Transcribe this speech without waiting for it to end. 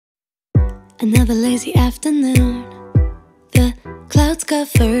Another lazy afternoon, the clouds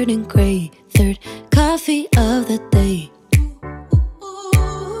covered in gray. Third coffee of the day.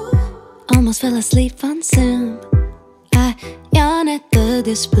 Almost fell asleep on Zoom. I yawn at the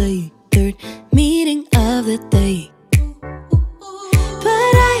display. Third meeting of the day.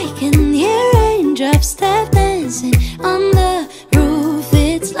 But I can hear raindrops tap dancing on the roof.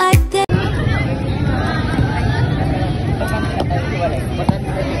 It's like that.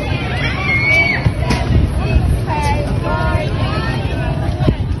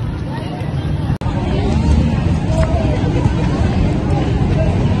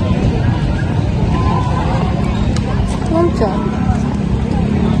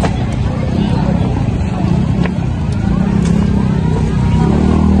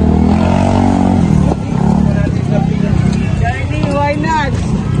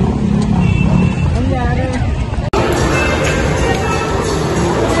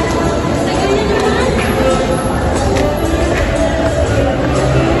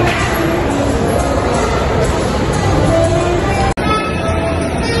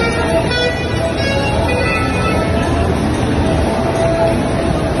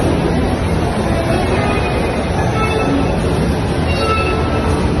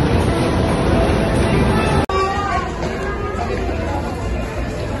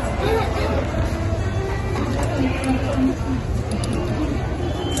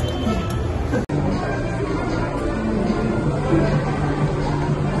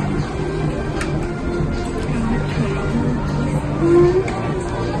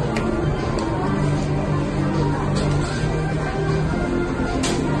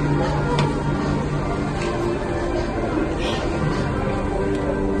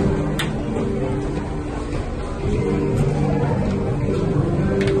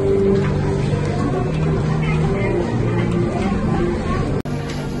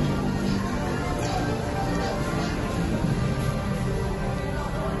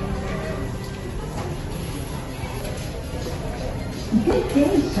 Good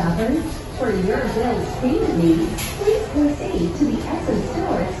day, shoppers. For your bills speedily, please proceed to the Essence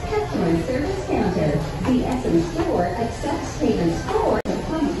Store's customer service counter. The Essence Store accepts payments for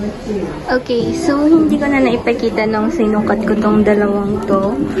appointment due. Okay, so hindi ko na naipakita nung sinukat ko tong dalawang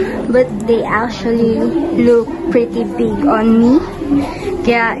to. But they actually look pretty big on me.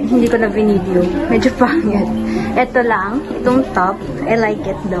 Kaya hindi ko na video. Medyo pangit. Ito lang, itong top. I like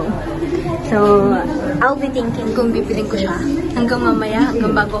it though. So, I'll be thinking kung bibilin ko siya. Hanggang mamaya,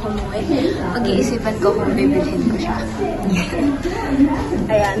 hanggang bago ako umuwi, mag-iisipan ko kung bibilin ko siya.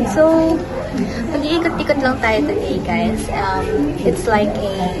 Ayan. So, mag-iikot-ikot lang tayo today, guys. It's like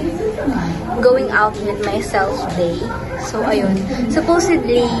a going out with myself day. So, ayun.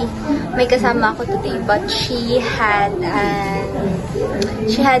 Supposedly, may kasama ako today, but she had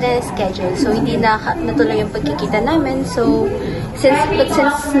a schedule. So, hindi na natuloy yung pagkikita namin. So, since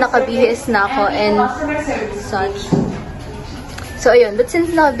nakabihis na ako and such. So, ayun. But since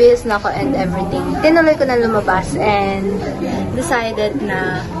nakabihis na ako and everything, tinuloy ko na lumabas and decided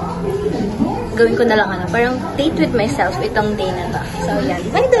na gawin ko na lang parang date with myself itong day na to. So, yan.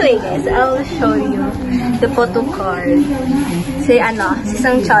 By the way, guys, I'll show you the photo card. Si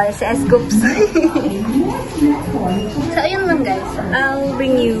Sang Charles, si S-Goops. So, ayun lang, guys. I'll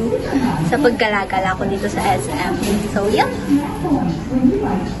bring you sa paggalagala ko dito sa SM. So, yeah.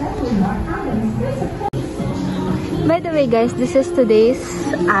 By the way, guys, this is today's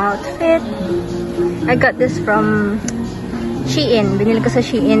outfit. I got this from Shein. Binili ko sa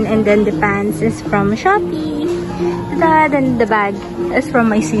Shein, and then the pants is from Shopee. Ta-da! Then the bag is from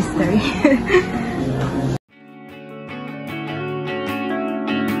my sister.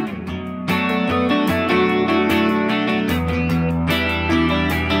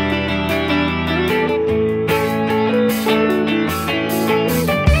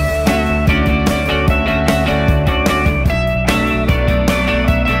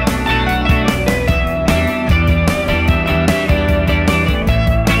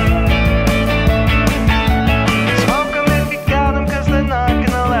 Smoke 'em if you got 'em, 'cause they're not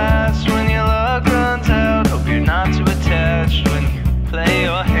gonna last when you look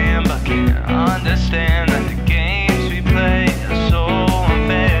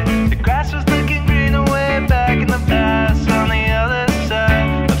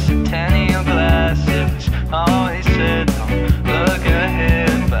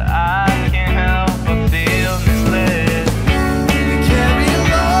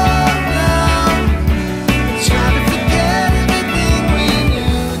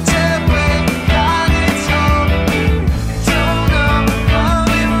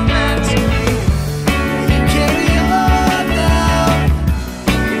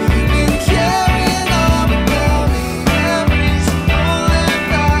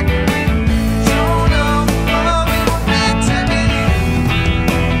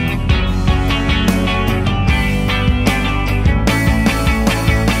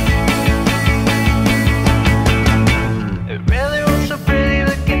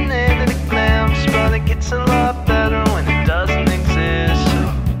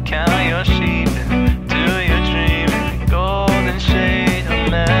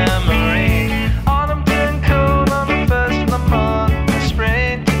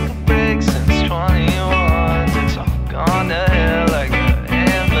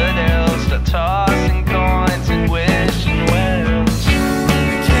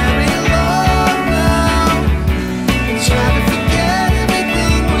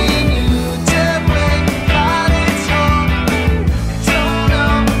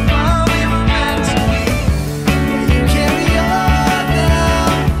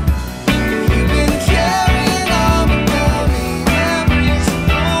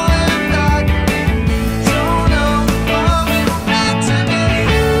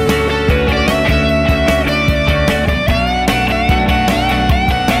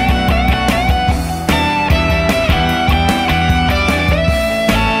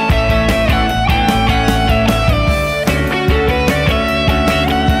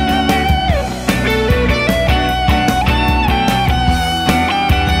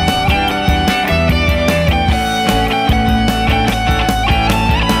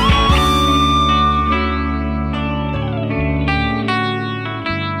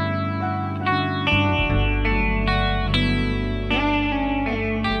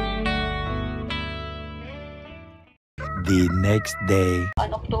the next day.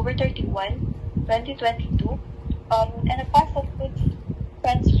 On October 31, 2022, and the cost of goods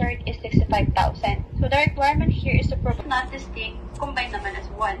transferred is 65,000. So the requirement here is to provide not distinct, combined naman as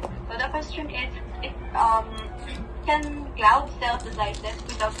one. So the question is, can cloud sell devices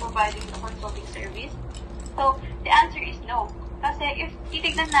without providing the consulting service? So the answer is no. Kasi if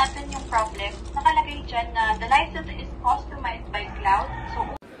titignan natin yung problem, nakalagay dyan na the license is customized by cloud.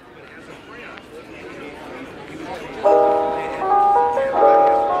 So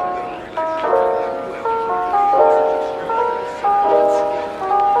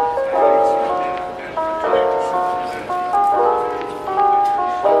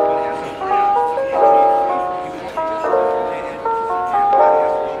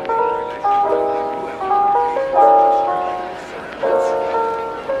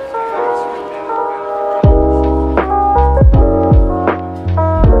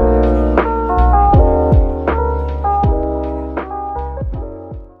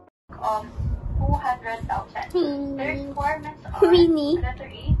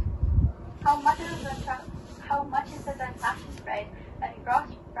how much is the transaction price and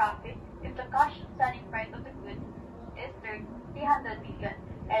gross profit if the cash selling price of the goods is 300 million.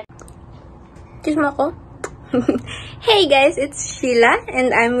 And kiss mo ako? Hey guys, it's Sheila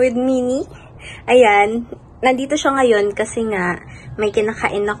and I'm with Minnie. Ayan, nandito siya ngayon kasi nga may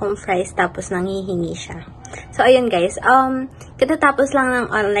kinakain akong fries tapos nangihingi siya. So ayun guys, katatapos lang ng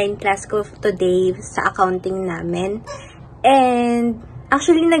online class ko today sa accounting namin. And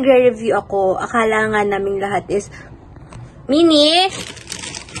actually, nagre-review ako. Akala nga naming lahat is, Minnie!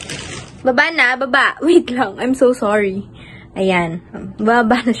 Baba na, baba. Wait lang, I'm so sorry. Ayan,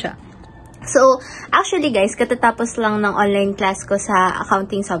 baba na siya. So, actually guys, katatapos lang ng online class ko sa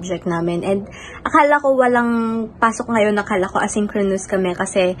accounting subject namin. And akala ko walang pasok ngayon, akala ko asynchronous kami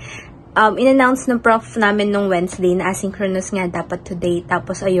kasi in-announce ng prof namin nung Wednesday na asynchronous nga dapat today.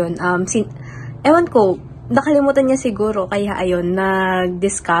 Tapos ayun, ewan ko, nakalimutan niya siguro, kaya ayun,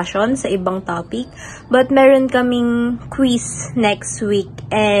 nag-discussion sa ibang topic. But meron kaming quiz next week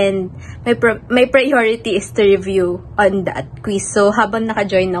and my priority is to review on that quiz. So, habang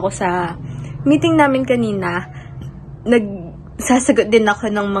naka-join ako sa meeting namin kanina, nagsasagot din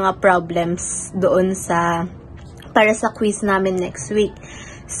ako ng mga problems doon para sa quiz namin next week.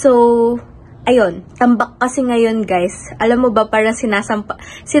 So, ayun, tambak kasi ngayon guys. Alam mo ba, parang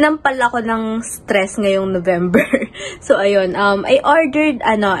sinampal ako ng stress ngayong November. So ayun, I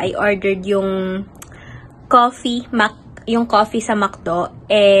ordered yung coffee sa McDo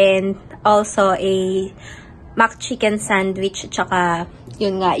and also a mac chicken sandwich tsaka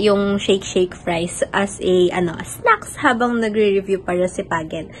yun nga, yung shake fries as a snacks habang nagre-review para si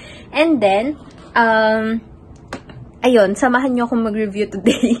Pagen. And then ayun, samahan niyo akong mag-review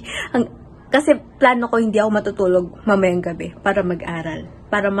today. Kasi plano ko hindi ako matutulog mamayang gabi para mag-aral.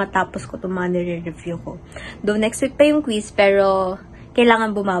 Para matapos ko itong mga nire-review ko. Though next week pa yung quiz, pero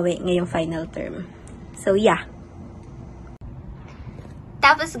kailangan bumawi ngayong final term. So, yeah.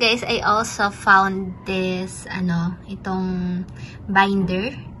 Tapos guys, I also found this, itong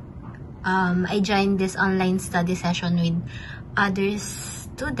binder. I joined this online study session with other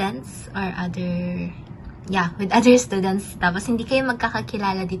students or with other students. Tapos, hindi kayo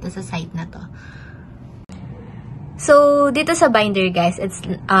magkakakilala dito sa site na to. So, dito sa binder, guys, it's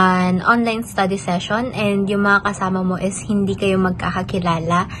an online study session and yung mga kasama mo is hindi kayo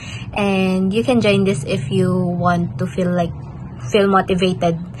magkakakilala. And you can join this if you want to feel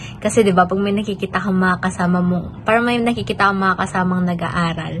motivated. Kasi, di ba, pag may nakikita kang mga kasama mo, parang may nakikita kang mga kasamang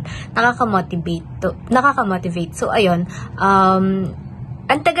nag-aaral, nakaka-motivate. So, ayun,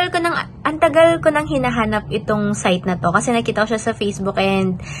 ang tagal ko nang hinahanap itong site na to kasi nakita ko siya sa Facebook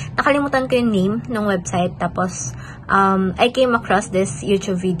and nakalimutan ko yung name ng website. Tapos I came across this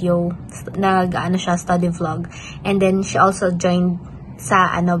YouTube video, siya, study vlog, and then she also joined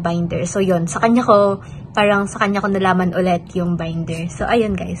sa binder. So yun, sa kanya ko nalaman ulit yung binder. So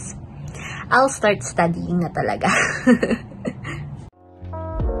ayun guys, I'll start studying na talaga.